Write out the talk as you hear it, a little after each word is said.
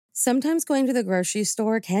Sometimes going to the grocery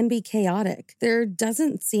store can be chaotic. There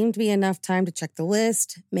doesn't seem to be enough time to check the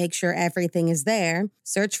list, make sure everything is there,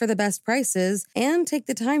 search for the best prices, and take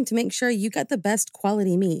the time to make sure you get the best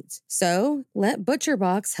quality meat. So, let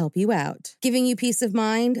ButcherBox help you out. Giving you peace of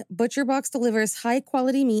mind, ButcherBox delivers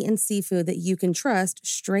high-quality meat and seafood that you can trust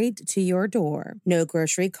straight to your door. No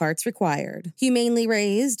grocery carts required. Humanely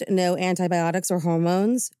raised, no antibiotics or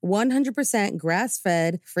hormones, 100%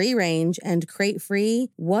 grass-fed, free-range, and crate-free.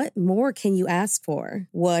 What more can you ask for?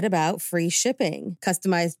 What about free shipping,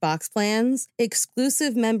 customized box plans,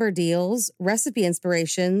 exclusive member deals, recipe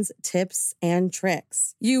inspirations, tips, and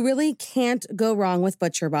tricks? You really can't go wrong with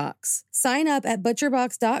ButcherBox. Sign up at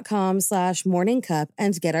butcherbox.com/morningcup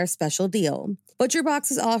and get our special deal. ButcherBox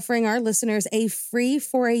is offering our listeners a free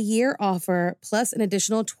for-a-year offer plus an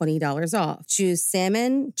additional $20 off. Choose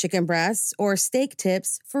salmon, chicken breasts, or steak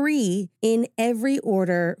tips free in every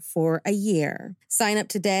order for a year. Sign up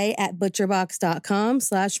today at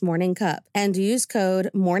butcherbox.com/morningcup and use code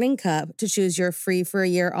morningcup to choose your free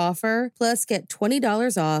for-a-year offer plus get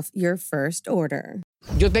 $20 off your first order.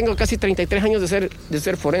 Yo tengo casi 33 años de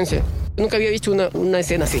ser forense. Nunca había visto una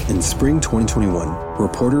escena así. In spring 2021,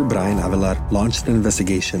 reporter Brian Avelar launched an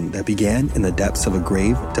investigation that began in the depths of a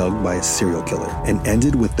grave dug by a serial killer and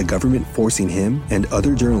ended with the government forcing him and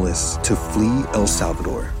other journalists to flee El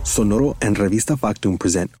Salvador. Sonoro and Revista Factum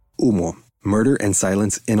present Humo, Murder and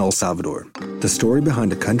Silence in El Salvador. The story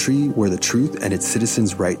behind a country where the truth and its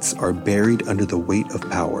citizens' rights are buried under the weight of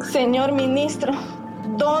power. Señor Ministro,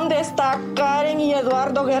 ¿dónde está Karen y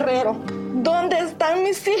Eduardo Guerrero? ¿Dónde están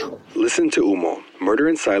mis hijos? Listen to Humo, Murder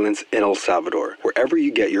and Silence in El Salvador, wherever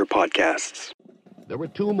you get your podcasts. There were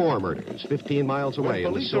two more murders 15 miles away.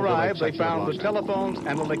 When police arrived, they found the telephones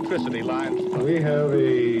and electricity lines. We have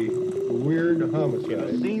a weird homicide.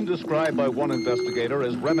 A scene described by one investigator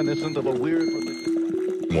as reminiscent of a weird...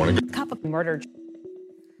 Morning. Couple murder.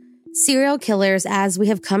 Serial killers, as we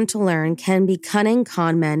have come to learn, can be cunning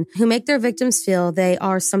con men who make their victims feel they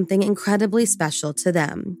are something incredibly special to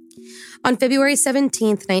them. On February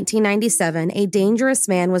 17, 1997, a dangerous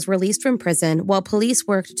man was released from prison while police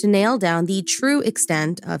worked to nail down the true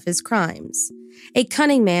extent of his crimes. A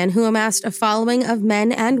cunning man who amassed a following of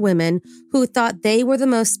men and women who thought they were the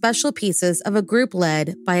most special pieces of a group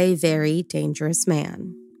led by a very dangerous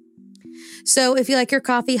man. So if you like your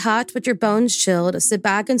coffee hot but your bones chilled, sit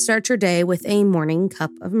back and start your day with a morning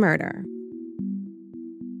cup of murder.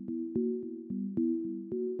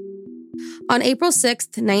 On April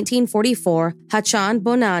 6, 1944, Hachan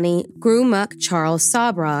Bonani Grumuk Charles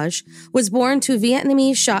Sabraj was born to a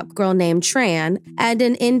Vietnamese shopgirl named Tran and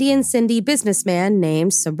an Indian Sindhi businessman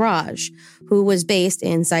named Sabraj, who was based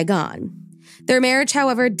in Saigon. Their marriage,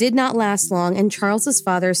 however, did not last long, and Charles's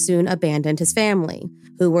father soon abandoned his family,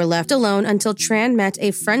 who were left alone until Tran met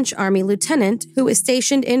a French army lieutenant who was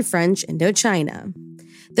stationed in French Indochina.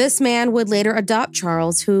 This man would later adopt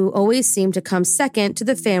Charles, who always seemed to come second to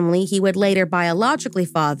the family he would later biologically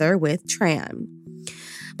father with Tran.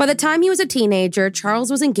 By the time he was a teenager, Charles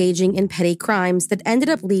was engaging in petty crimes that ended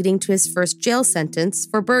up leading to his first jail sentence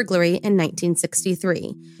for burglary in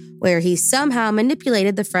 1963, where he somehow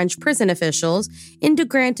manipulated the French prison officials into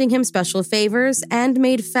granting him special favors and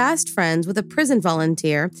made fast friends with a prison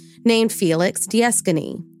volunteer named Felix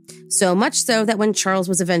Dieskany. So much so that when Charles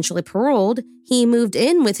was eventually paroled, he moved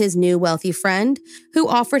in with his new wealthy friend, who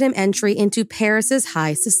offered him entry into Paris's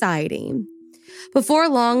high society. Before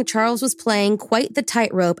long, Charles was playing quite the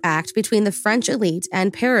tightrope act between the French elite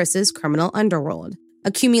and Paris's criminal underworld,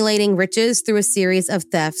 accumulating riches through a series of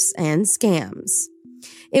thefts and scams.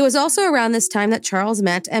 It was also around this time that Charles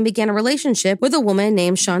met and began a relationship with a woman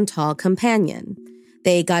named Chantal Companion.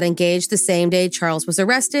 They got engaged the same day Charles was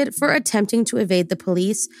arrested for attempting to evade the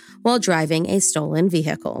police while driving a stolen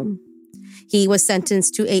vehicle. He was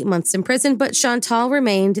sentenced to 8 months in prison, but Chantal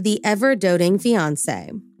remained the ever-doting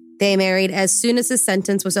fiancé. They married as soon as his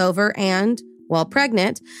sentence was over and, while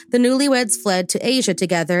pregnant, the newlyweds fled to Asia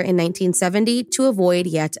together in 1970 to avoid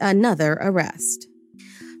yet another arrest.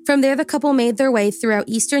 From there, the couple made their way throughout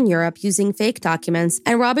Eastern Europe using fake documents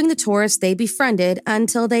and robbing the tourists they befriended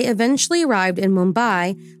until they eventually arrived in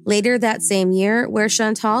Mumbai later that same year, where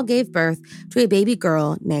Chantal gave birth to a baby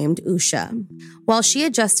girl named Usha. While she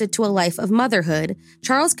adjusted to a life of motherhood,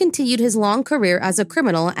 Charles continued his long career as a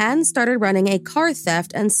criminal and started running a car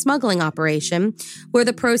theft and smuggling operation where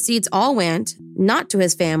the proceeds all went, not to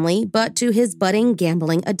his family, but to his budding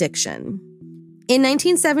gambling addiction. In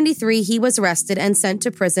 1973, he was arrested and sent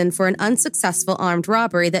to prison for an unsuccessful armed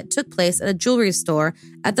robbery that took place at a jewelry store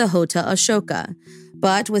at the Hotel Ashoka.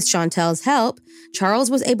 But with Chantal's help,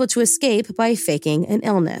 Charles was able to escape by faking an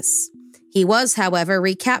illness. He was, however,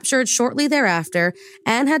 recaptured shortly thereafter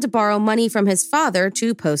and had to borrow money from his father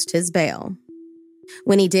to post his bail.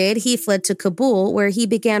 When he did, he fled to Kabul, where he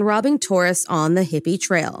began robbing tourists on the hippie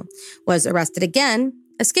trail, was arrested again,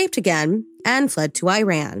 escaped again, and fled to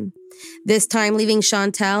Iran, this time leaving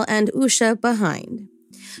Chantal and Usha behind.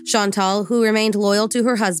 Chantal, who remained loyal to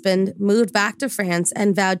her husband, moved back to France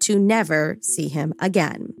and vowed to never see him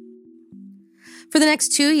again. For the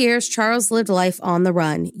next 2 years, Charles lived life on the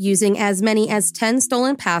run, using as many as 10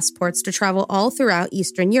 stolen passports to travel all throughout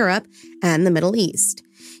Eastern Europe and the Middle East.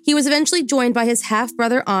 He was eventually joined by his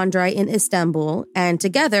half-brother Andrei in Istanbul, and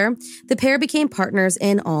together, the pair became partners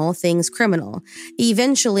in all things criminal,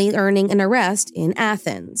 eventually earning an arrest in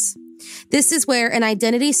Athens. This is where an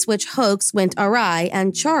identity switch hoax went awry,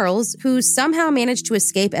 and Charles, who somehow managed to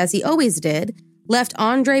escape as he always did, left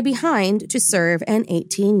Andrei behind to serve an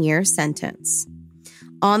 18-year sentence.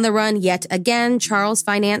 On the run yet again, Charles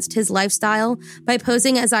financed his lifestyle by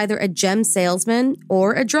posing as either a gem salesman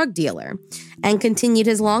or a drug dealer, and continued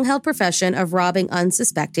his long-held profession of robbing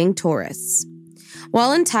unsuspecting tourists.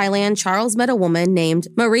 While in Thailand, Charles met a woman named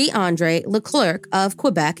Marie-Andre Leclerc of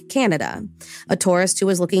Quebec, Canada, a tourist who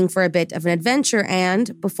was looking for a bit of an adventure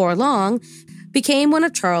and, before long, became one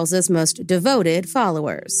of Charles's most devoted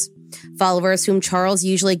followers. Followers whom Charles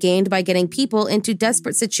usually gained by getting people into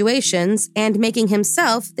desperate situations and making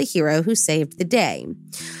himself the hero who saved the day.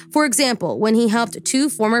 For example, when he helped 2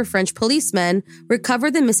 former French policemen recover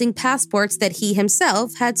the missing passports that he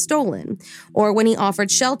himself had stolen, or when he offered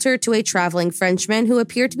shelter to a traveling Frenchman who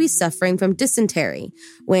appeared to be suffering from dysentery,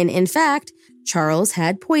 when, in fact, Charles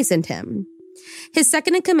had poisoned him. His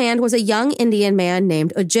second in command was a young Indian man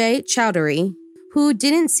named Ujay Chowdhury, who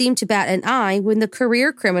didn't seem to bat an eye when the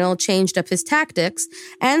career criminal changed up his tactics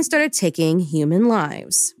and started taking human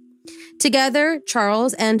lives. Together,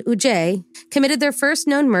 Charles and Ujay committed their first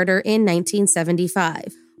known murder in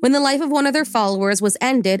 1975, when the life of one of their followers was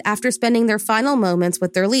ended after spending their final moments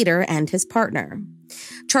with their leader and his partner.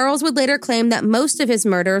 Charles would later claim that most of his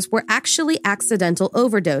murders were actually accidental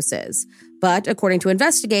overdoses, but according to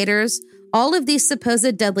investigators, all of these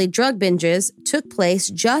supposed deadly drug binges took place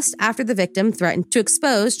just after the victim threatened to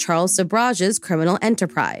expose Charles Sabraj's criminal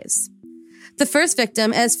enterprise. The first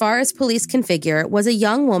victim, as far as police can figure, was a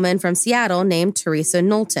young woman from Seattle named Teresa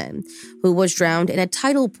Knowlton, who was drowned in a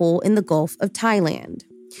tidal pool in the Gulf of Thailand.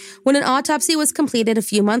 When an autopsy was completed a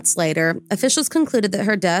few months later, officials concluded that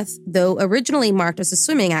her death, though originally marked as a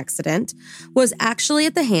swimming accident, was actually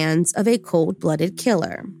at the hands of a cold-blooded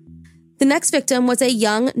killer. The next victim was a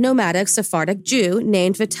young, nomadic Sephardic Jew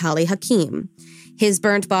named Vitaly Hakim. His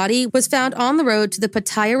burnt body was found on the road to the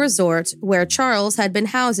Pattaya resort where Charles had been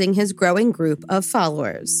housing his growing group of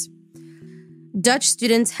followers. Dutch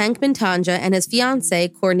students Henk Bintanja and his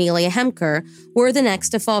fiancée Cornelia Hemker were the next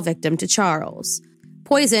to fall victim to Charles.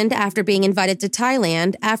 Poisoned after being invited to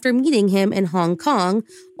Thailand after meeting him in Hong Kong,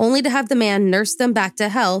 only to have the man nurse them back to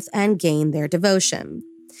health and gain their devotion.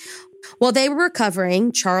 While they were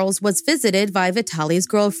recovering, Charles was visited by Vitaly's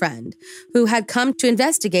girlfriend, who had come to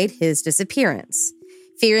investigate his disappearance.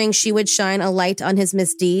 Fearing she would shine a light on his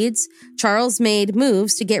misdeeds, Charles made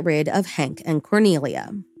moves to get rid of Henk and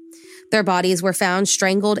Cornelia. Their bodies were found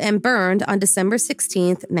strangled and burned on December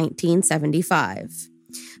 16, 1975.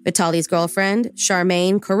 Vitaly's girlfriend,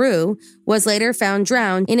 Charmaine Carew, was later found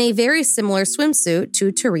drowned in a very similar swimsuit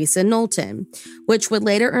to Teresa Knowlton, which would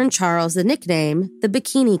later earn Charles the nickname the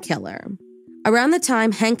Bikini Killer. Around the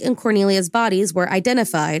time Henk and Cornelia's bodies were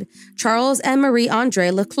identified, Charles and Marie-Andre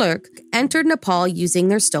Leclerc entered Nepal using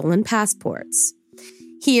their stolen passports.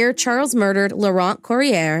 Here, Charles murdered Laurent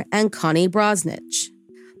Courrier and Connie Brosnich,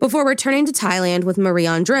 before returning to Thailand with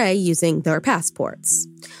Marie-Andre using their passports.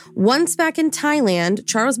 Once back in Thailand,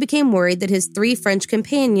 Charles became worried that his 3 French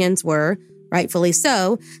companions were, rightfully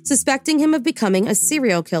so, suspecting him of becoming a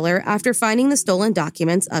serial killer after finding the stolen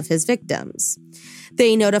documents of his victims.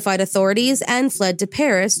 They notified authorities and fled to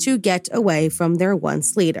Paris to get away from their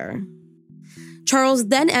once leader. Charles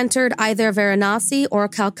then entered either Varanasi or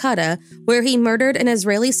Calcutta, where he murdered an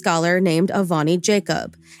Israeli scholar named Avani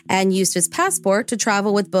Jacob, and used his passport to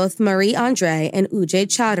travel with both Marie-Andre and Ujay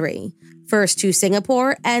Chowdhury, first to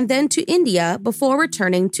Singapore and then to India before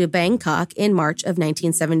returning to Bangkok in March of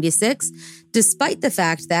 1976, despite the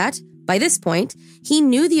fact that, by this point, he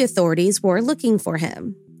knew the authorities were looking for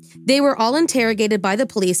him. They were all interrogated by the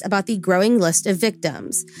police about the growing list of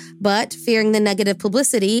victims, but fearing the negative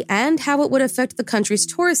publicity and how it would affect the country's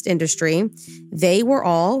tourist industry, they were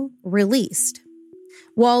all released.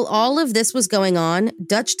 While all of this was going on,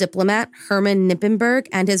 Dutch diplomat Herman Nippenberg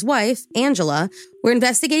and his wife, Angela, were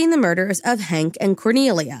investigating the murders of Henk and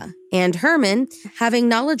Cornelia. And Herman, having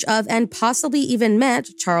knowledge of and possibly even met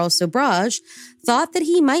Charles Sobrage, thought that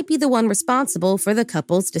he might be the one responsible for the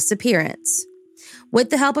couple's disappearance. With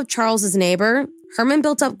the help of Charles's neighbor, Herman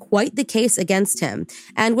built up quite the case against him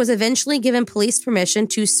and was eventually given police permission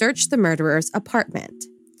to search the murderer's apartment.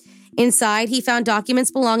 Inside, he found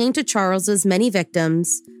documents belonging to Charles's many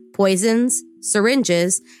victims, poisons,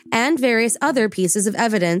 syringes, and various other pieces of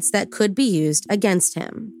evidence that could be used against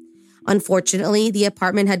him. Unfortunately, the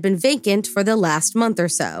apartment had been vacant for the last month or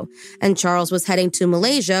so, and Charles was heading to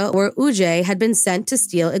Malaysia, where Ujay had been sent to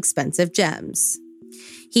steal expensive gems.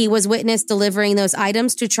 He was witnessed delivering those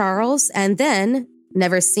items to Charles and then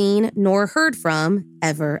never seen nor heard from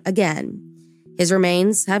ever again. His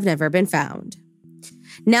remains have never been found.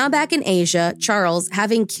 Now back in Asia, Charles,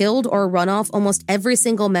 having killed or run off almost every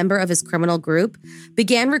single member of his criminal group,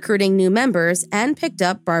 began recruiting new members and picked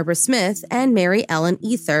up Barbara Smith and Mary Ellen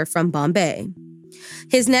Ether from Bombay.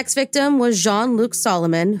 His next victim was Jean-Luc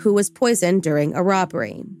Solomon, who was poisoned during a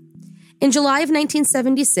robbery. In July of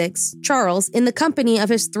 1976, Charles, in the company of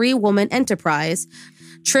his 3-woman enterprise,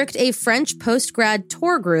 tricked a French post-grad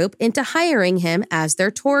tour group into hiring him as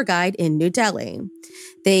their tour guide in New Delhi.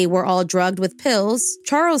 They were all drugged with pills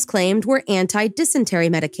Charles claimed were anti-dysentery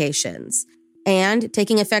medications, and,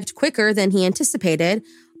 taking effect quicker than he anticipated,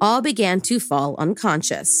 all began to fall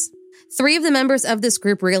unconscious. 3 of the members of this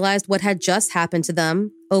group realized what had just happened to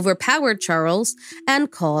them, overpowered Charles,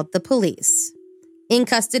 and called the police. In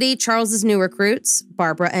custody, Charles's new recruits,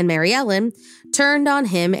 Barbara and Mary Ellen, turned on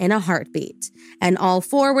him in a heartbeat, and all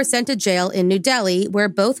 4 were sent to jail in New Delhi, where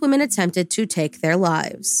both women attempted to take their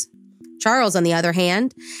lives. Charles, on the other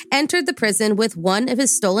hand, entered the prison with one of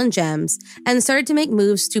his stolen gems and started to make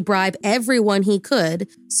moves to bribe everyone he could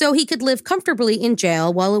so he could live comfortably in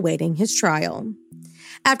jail while awaiting his trial.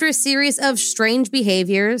 After a series of strange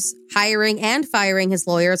behaviors, hiring and firing his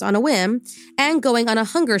lawyers on a whim, and going on a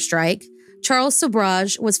hunger strike, Charles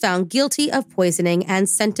Sobrage was found guilty of poisoning and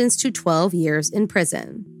sentenced to 12 years in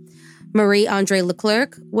prison. Marie-André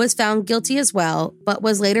Leclerc was found guilty as well, but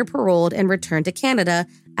was later paroled and returned to Canada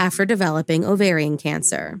after developing ovarian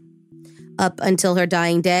cancer. Up until her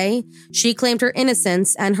dying day, she claimed her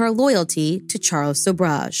innocence and her loyalty to Charles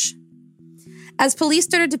Sobrage. As police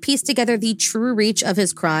started to piece together the true reach of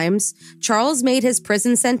his crimes, Charles made his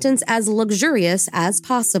prison sentence as luxurious as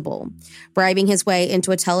possible, bribing his way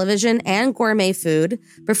into a television and gourmet food,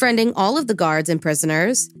 befriending all of the guards and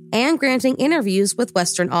prisoners, and granting interviews with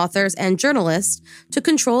Western authors and journalists to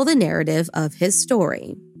control the narrative of his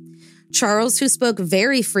story. Charles, who spoke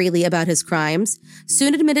very freely about his crimes,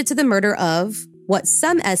 soon admitted to the murder of, what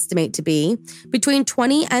some estimate to be, between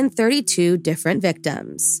 20 and 32 different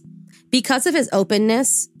victims. Because of his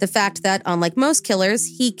openness, the fact that, unlike most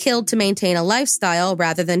killers, he killed to maintain a lifestyle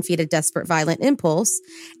rather than feed a desperate violent impulse,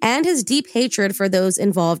 and his deep hatred for those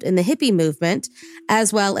involved in the hippie movement,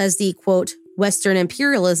 as well as the, quote, Western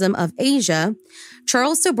imperialism of Asia,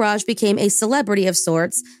 Charles Sobrage became a celebrity of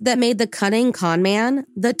sorts that made the cunning con man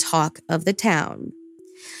the talk of the town.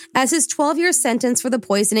 As his 12-year sentence for the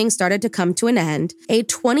poisoning started to come to an end, a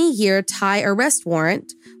 20-year Thai arrest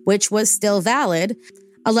warrant, which was still valid,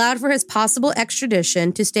 allowed for his possible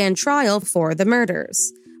extradition to stand trial for the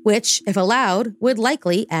murders, which, if allowed, would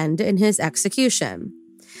likely end in his execution.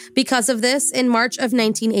 Because of this, in March of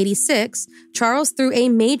 1986, Charles threw a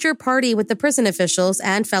major party with the prison officials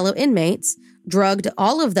and fellow inmates, drugged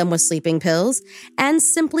all of them with sleeping pills, and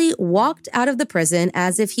simply walked out of the prison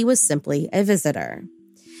as if he was simply a visitor.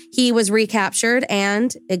 He was recaptured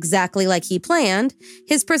and, exactly like he planned,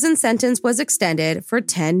 his prison sentence was extended for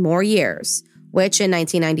 10 more years, which in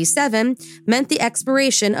 1997 meant the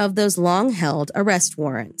expiration of those long-held arrest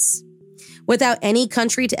warrants. Without any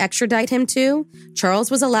country to extradite him to, Charles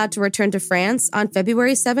was allowed to return to France on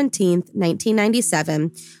February 17,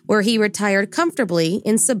 1997, where he retired comfortably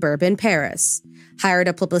in suburban Paris, hired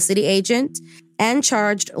a publicity agent, and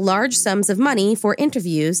charged large sums of money for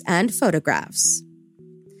interviews and photographs.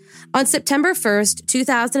 On September 1,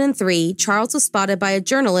 2003, Charles was spotted by a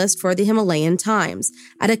journalist for the Himalayan Times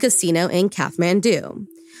at a casino in Kathmandu.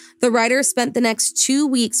 The writer spent the next 2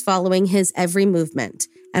 weeks following his every movement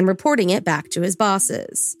and reporting it back to his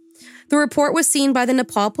bosses. The report was seen by the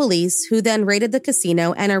Nepal police, who then raided the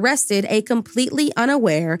casino and arrested a completely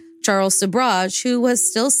unaware Charles Sobrage, who was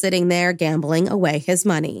still sitting there gambling away his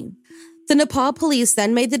money. The Nepal police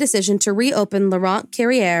then made the decision to reopen Laurent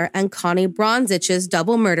Carrière and Connie Bronzich's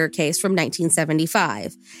double murder case from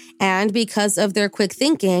 1975, and because of their quick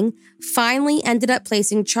thinking, finally ended up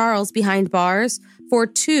placing Charles behind bars for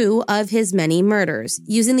 2 of his many murders,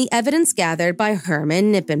 using the evidence gathered by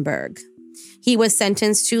Herman Nippenberg. He was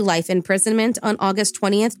sentenced to life imprisonment on August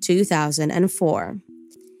 20th, 2004.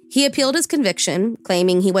 He appealed his conviction,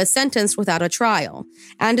 claiming he was sentenced without a trial,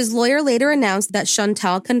 and his lawyer later announced that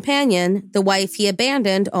Chantal Compagnon, the wife he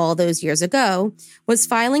abandoned all those years ago, was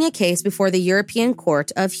filing a case before the European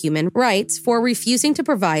Court of Human Rights for refusing to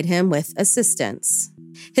provide him with assistance.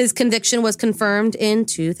 His conviction was confirmed in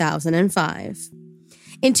 2005.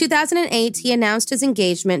 In 2008, he announced his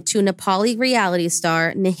engagement to Nepali reality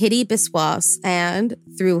star Nihiti Biswas and,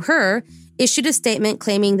 through her, issued a statement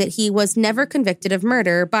claiming that he was never convicted of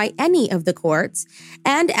murder by any of the courts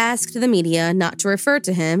and asked the media not to refer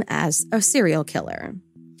to him as a serial killer.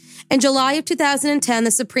 In July of 2010, the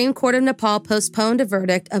Supreme Court of Nepal postponed a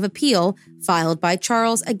verdict of appeal filed by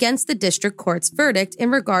Charles against the district court's verdict in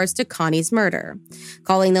regards to Connie's murder,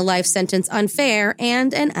 calling the life sentence unfair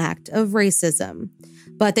and an act of racism.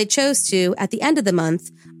 But they chose to, at the end of the month,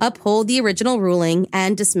 uphold the original ruling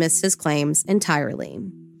and dismiss his claims entirely.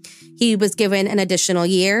 He was given an additional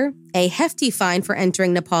year, a hefty fine for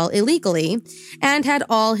entering Nepal illegally, and had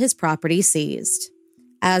all his property seized.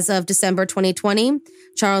 As of December 2020,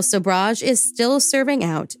 Charles Sobrage is still serving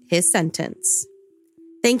out his sentence.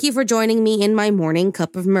 Thank you for joining me in my morning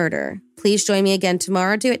cup of murder. Please join me again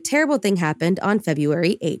tomorrow to A Terrible Thing Happened on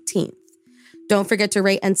February 18th. Don't forget to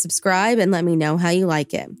rate and subscribe and let me know how you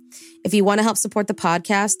like it. If you want to help support the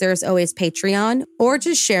podcast, there's always Patreon or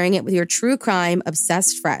just sharing it with your true crime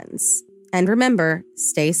obsessed friends. And remember,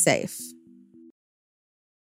 stay safe.